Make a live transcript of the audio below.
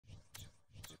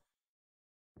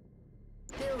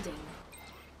Building.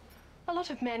 A lot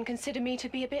of men consider me to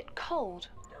be a bit cold.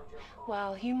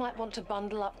 Well, you might want to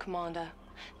bundle up, Commander.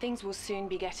 Things will soon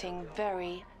be getting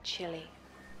very chilly.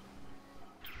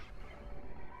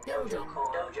 Building.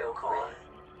 Dojo core.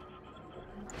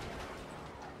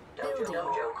 Building.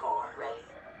 Dojo core. Ready.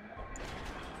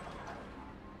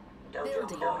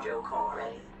 Building. Dojo core.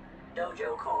 Ready.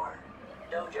 Dojo core.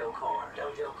 Dojo core.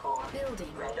 Dojo core. Building.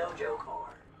 Red dojo core.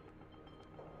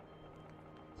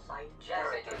 Site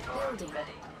generator core. Building.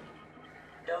 Ready.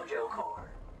 Dojo core.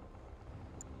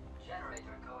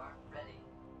 Generator core. Ready.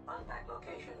 Unpack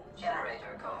location.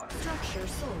 Generator core. Structure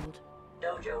sold.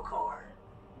 Dojo core.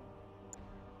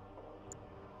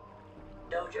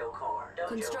 Dojo core. Dojo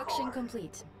Construction core.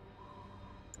 complete.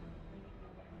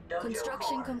 Dojo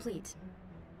Construction core. complete.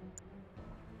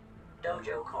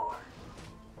 Dojo core.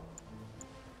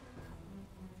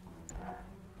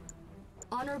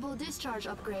 Honorable discharge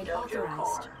upgrade Dojo authorized.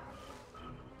 core.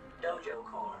 Dojo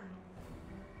core.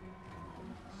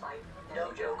 Site.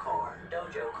 Dojo core.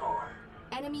 Dojo core.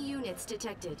 Enemy units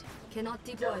detected. Cannot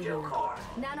deploy Dojo unit. core.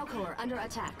 Nanocore under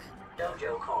attack.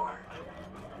 Dojo core.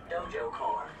 Dojo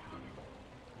core.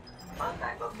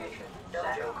 Unpack location.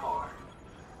 Dojo core.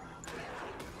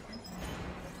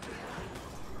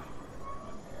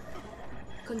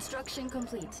 Construction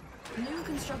complete. New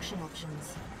construction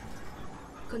options.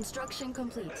 Construction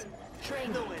complete.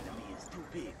 Training. No enemy is too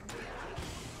big.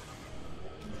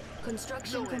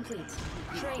 Construction No complete.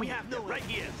 We Training. have them right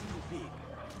here. Too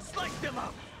big. Slice them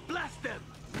up. Blast them.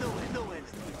 No enemy.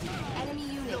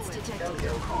 Enemy units No, detected.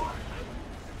 Dojo core.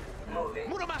 Moving.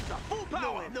 Muramasa, full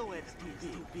power. No enemy is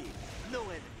too big. No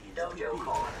enemy is too Dojo big.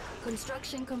 core.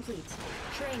 Construction complete.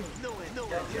 Training. No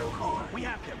Dojo enemy. core. We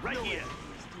have them right here.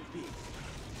 Is too big.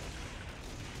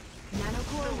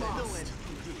 Nanocore No lost. enemy is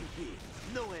too big.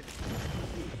 No enemy.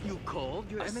 You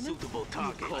called, Your A Eminence? suitable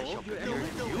target. You called, Your No,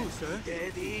 Eminence? no You, enemy. sir?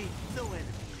 Steady. No enemy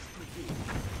is too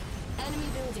big. Enemy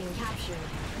building captured.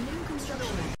 New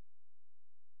construction.